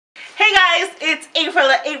Hey guys, it's April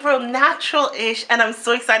at aprilnaturalish, and I'm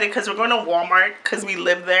so excited because we're going to Walmart because we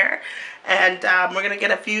live there, and we're gonna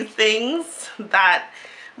get a few things that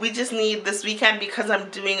we just need this weekend because I'm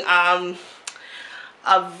doing a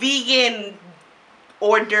vegan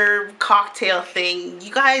hors d'oeuvre cocktail thing.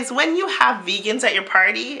 You guys, when you have vegans at your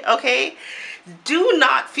party, okay, do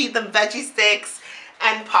not feed them veggie sticks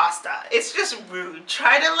and pasta. It's just rude.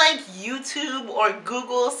 Try to like YouTube or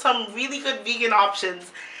Google some really good vegan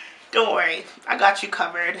options. Don't worry, I got you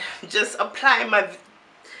covered. Just apply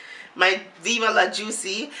my Viva La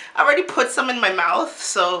Juicy. I already put some in my mouth,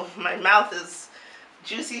 so my mouth is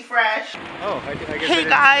juicy fresh. Oh, I guess hey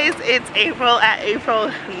guys, it's April at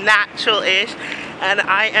aprilnaturalish, and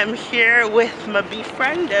I am here with my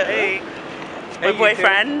befriendo, my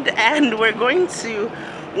boyfriend, and we're going to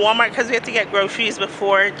Walmart because we have to get groceries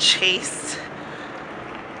before Chase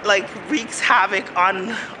like wreaks havoc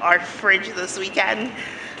on our fridge this weekend.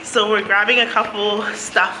 So we're grabbing a couple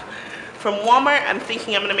stuff from Walmart. I'm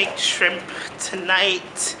thinking I'm gonna make shrimp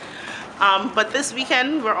tonight. But this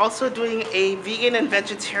weekend we're also doing a vegan and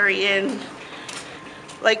vegetarian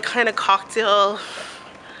like kind of cocktail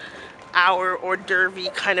hour hors d'oeuvre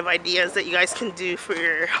kind of ideas that you guys can do for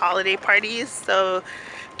your holiday parties. So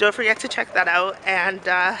don't forget to check that out. And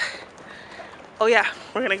oh yeah,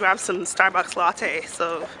 we're gonna grab some Starbucks latte,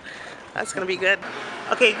 so that's gonna be good.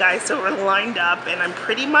 Okay guys, so we're lined up and I'm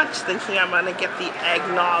pretty much thinking I'm gonna get the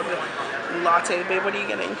eggnog latte. Babe, what are you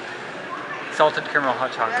getting? Salted caramel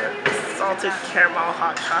hot chocolate. Salted caramel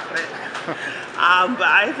hot chocolate. But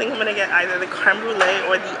I think I'm gonna get either the creme brulee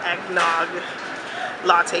or the eggnog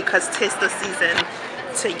latte because 'tis the season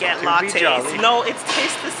to get lattes. No, it's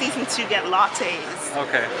 'tis the season to get lattes.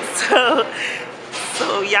 Okay.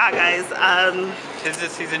 So yeah guys, 'tis the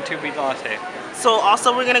season to be latte. so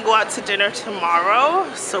also we're gonna go out to dinner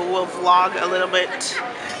tomorrow, so we'll vlog a little bit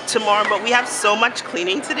tomorrow, but we have so much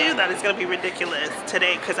cleaning to do that it's gonna be ridiculous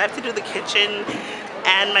today because I have to do the kitchen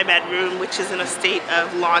and my bedroom, which is in a state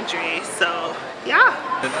of laundry. So yeah.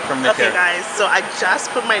 Okay guys, so I just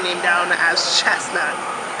put my name down as Chestnut,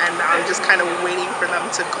 and now I'm just kind of waiting for them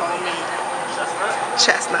to call me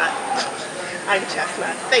Chestnut. I'm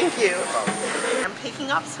Chestnut, thank you. I'm picking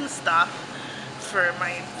up some stuff for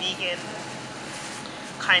my vegan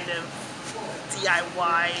kind of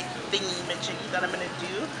DIY thingy-majiggy that I'm gonna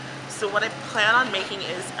do. So what I plan on making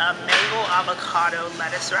is a mango avocado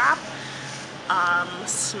lettuce wrap,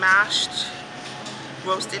 smashed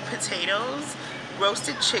roasted potatoes,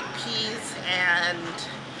 roasted chickpeas, and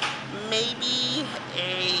maybe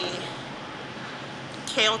a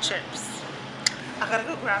kale chips. I gotta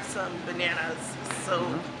go grab some bananas, so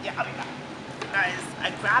yeah, I'll be back. Guys,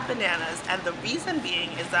 I grabbed bananas, and the reason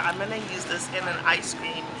being is that I'm gonna use this in an ice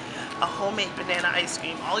cream, a homemade banana ice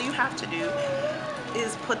cream. All you have to do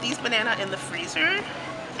is put these bananas in the freezer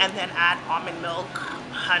and then add almond milk,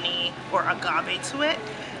 honey, or agave to it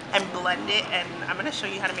and blend it, and I'm gonna show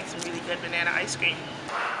you how to make some really good banana ice cream.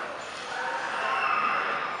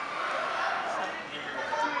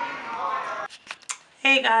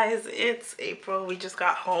 Hey guys, it's April. We just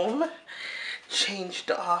got home, changed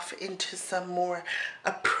off into some more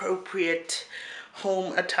appropriate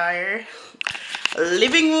home attire.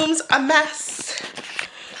 Living room's a mess.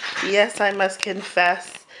 Yes, I must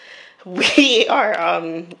confess. We are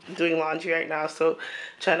doing laundry right now, so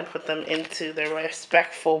trying to put them into their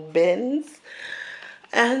respectful bins.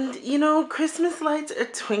 And you know, Christmas lights are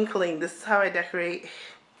twinkling. This is how I decorate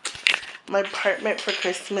my apartment for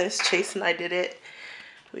Christmas. Chase and I did it.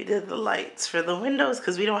 We did the lights for the windows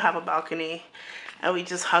because we don't have a balcony, and we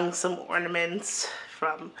just hung some ornaments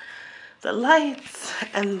from the lights,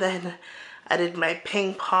 and then I did my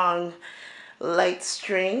ping pong light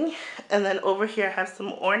string, and then over here I have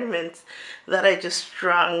some ornaments that I just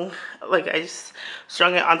strung, like I just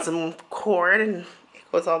strung it on some cord and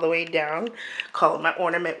it goes all the way down. Call it my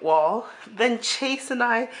ornament wall. Then Chase and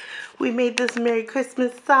I, we made this Merry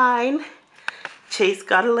Christmas sign. Chase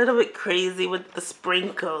got a little bit crazy with the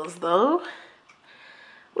sprinkles though,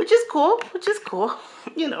 which is cool,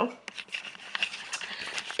 you know.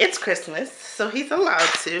 It's Christmas, so he's allowed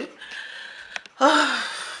to.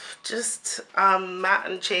 Matt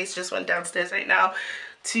and Chase just went downstairs right now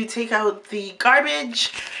to take out the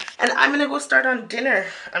garbage, and I'm gonna go start on dinner.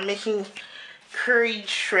 I'm making curried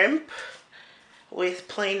shrimp with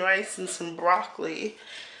plain rice and some broccoli,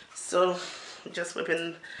 so just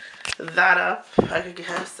whipping that up. I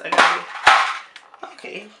guess I gotta,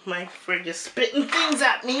 okay, my fridge is spitting things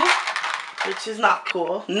at me, which is not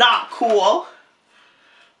cool. Not cool.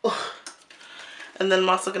 Ugh. And then I'm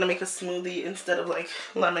also gonna make a smoothie instead of like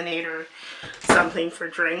lemonade or something for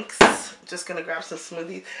drinks. Just gonna grab some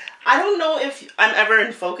smoothies. I don't know if I'm ever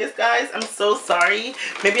in focus, guys. I'm so sorry.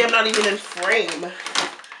 Maybe I'm not even in frame,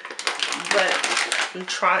 but I'm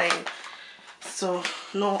trying. So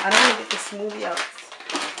no, I don't want to get the smoothie out,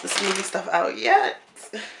 the smoothie stuff out yet.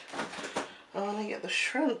 I want to get the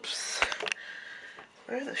shrimps.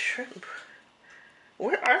 Where are the shrimp?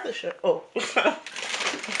 Where are the shrimp? Oh.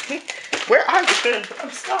 Where are the shrimp?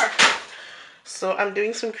 I'm starved. So I'm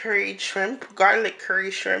doing some curried shrimp, garlic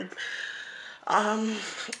curry shrimp,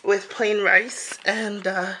 with plain rice, and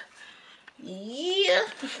yeah,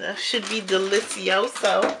 that should be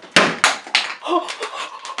delicioso. Oh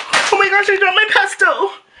my gosh, I dropped my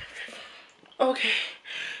pesto. Okay,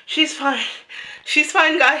 she's fine. She's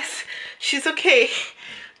fine, guys. She's okay.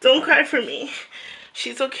 Don't cry for me.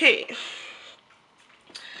 She's okay.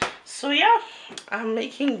 So yeah, I'm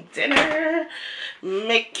making dinner.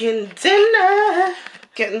 Getting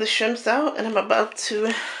the shrimps out, and I'm about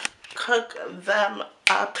to cook them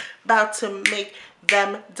up. About to make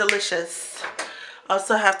them delicious. I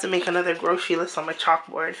also have to make another grocery list on my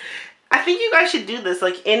chalkboard. I think you guys should do this.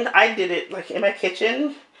 I did it like in my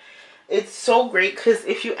kitchen. It's so great because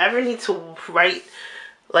if you ever need to write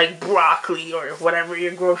like broccoli or whatever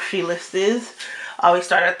your grocery list is, I always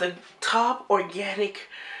start at the top, organic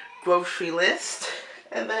grocery list,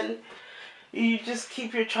 and then you just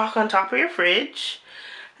keep your chalk on top of your fridge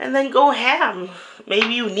and then go ham.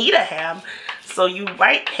 Maybe you need a ham, so you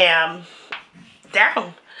write ham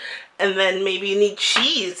down. And then maybe you need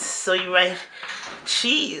cheese, so you write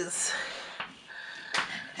cheese.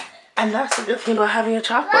 And that's the good thing about having a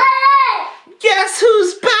chalkboard. Guess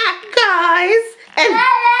who's back, guys? And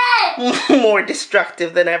more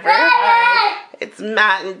destructive than ever. It's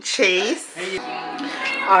Matt and Chase.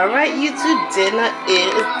 Alright, YouTube, dinner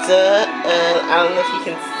is done. I don't know if you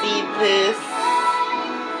can see this,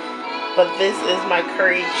 but this is my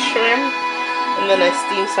curried shrimp. And then I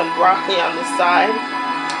steamed some broccoli on the side.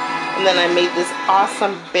 And then I made this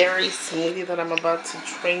awesome berry smoothie that I'm about to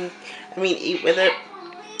eat with it.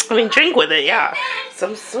 Drink with it, yeah. So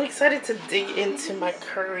I'm so excited to dig into my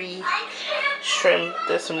curry shrimp.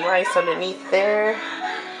 There's some rice underneath there.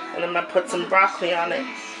 And I'm going to put some broccoli on it.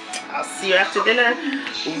 I'll see you after dinner.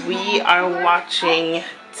 We are watching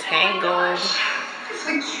Tangled.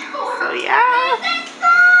 So yeah.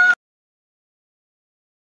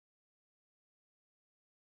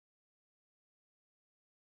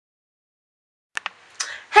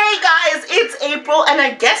 Hey guys, it's April, and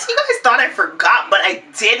I guess you guys thought I forgot, but I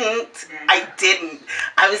didn't.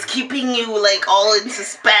 I was keeping you like all in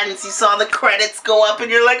suspense. You saw the credits go up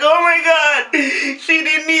and you're like, oh my god, she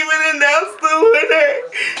didn't even announce the winner.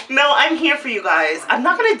 No, I'm here for you guys. I'm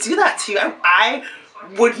not gonna do that to you. I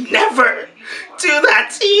would never do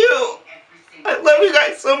that to you. I love you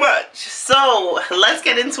guys so much. So let's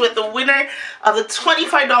get into it. The winner of the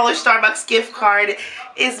 $25 Starbucks gift card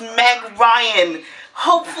is Meg Ryan.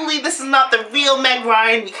 Hopefully this is not the real Meg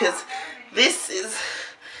Ryan, because this is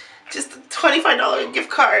just a $25 gift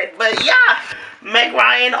card. But yeah, Meg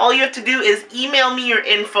Ryan, all you have to do is email me your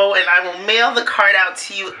info and I will mail the card out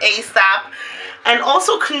to you ASAP. And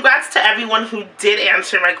also congrats to everyone who did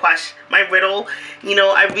answer my riddle. You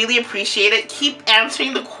know, I really appreciate it. Keep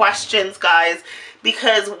answering the questions, guys,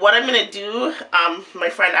 because what I'm going to do, my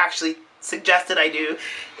friend actually suggested I do,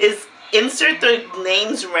 is insert the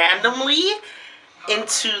names randomly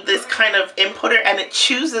into this kind of inputter, and it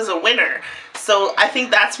chooses a winner. So I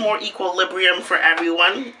think that's more equilibrium for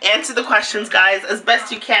everyone. Answer the questions, guys, as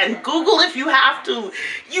best you can. Google if you have to.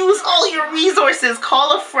 Use all your resources.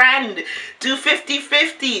 Call a friend. Do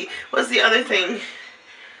 50-50. What's the other thing?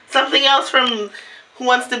 Something else from Who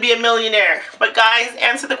Wants to Be a Millionaire. But guys,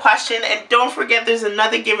 answer the question, and don't forget there's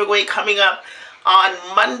another giveaway coming up on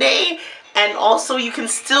Monday. And also you can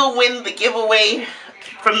still win the giveaway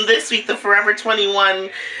from this week, the Forever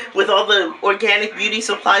 21, with all the organic beauty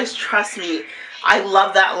supplies. Trust me, I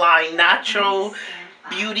love that line. Natural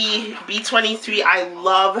Beauty B23. I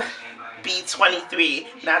love B23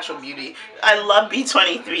 Natural Beauty. I love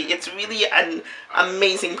B23. It's really an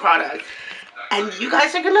amazing product. And you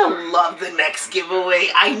guys are gonna love the next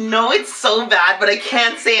giveaway. I know it's so bad, but I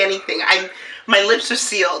can't say anything. My lips are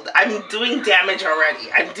sealed. I'm doing damage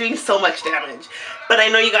already. I'm doing so much damage. But I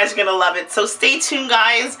know you guys are gonna love it. So stay tuned,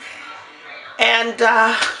 guys. And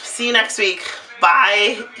see you next week.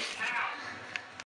 Bye.